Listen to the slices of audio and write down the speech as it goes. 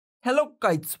Hello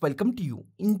guys, welcome to you.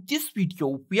 In this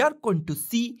video, we are going to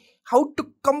see how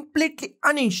to completely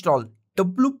uninstall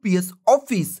WPS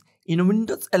Office in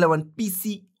Windows 11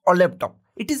 PC or laptop.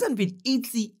 It is a very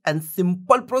easy and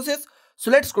simple process.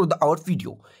 So let's go to our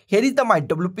video. Here is my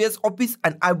WPS Office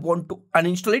and I want to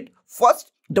uninstall it.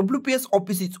 First, WPS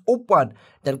Office is open,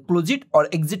 then close it or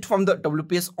exit from the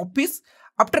WPS Office.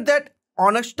 After that,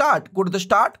 on a start, go to the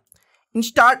start. In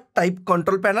start, type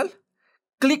control panel.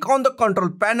 Click on the control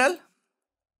panel.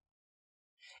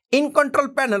 In control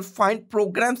panel, find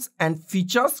programs and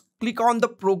features. Click on the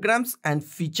programs and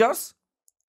features.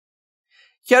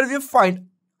 Here we find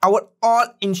our all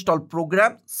installed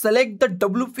program. Select the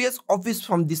WPS Office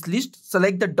from this list.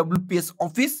 Select the WPS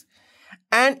Office.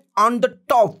 And on the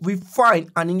top, we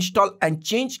find uninstall and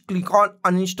change. Click on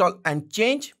uninstall and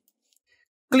change.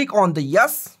 Click on the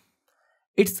yes.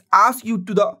 It's asked you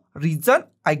to the reason.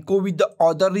 I go with the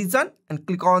other reason and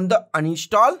click on the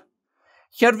uninstall.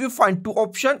 Here we find two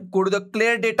options. Go to the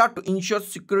clear data to ensure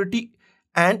security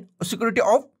and security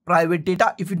of private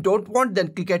data. If you don't want,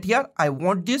 then click at here. I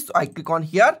want this, so I click on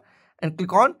here and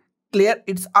click on clear.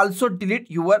 It's also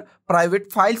delete your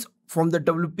private files from the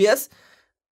WPS.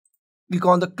 Click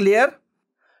on the clear.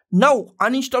 Now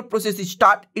uninstall process is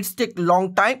start. It's take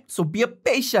long time, so be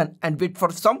patient and wait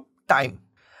for some time.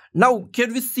 Now here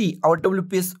we see our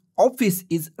WPS Office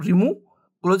is removed.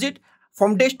 Close it.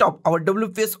 From desktop, our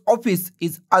WPS Office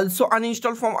is also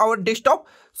uninstalled from our desktop.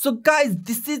 So guys,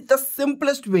 this is the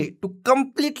simplest way to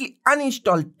completely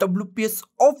uninstall WPS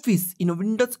Office in a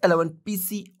Windows 11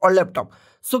 PC or laptop.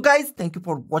 So guys, thank you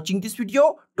for watching this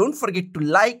video. Don't forget to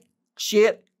like,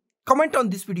 share, comment on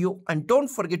this video and don't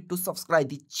forget to subscribe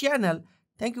the channel.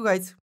 Thank you guys.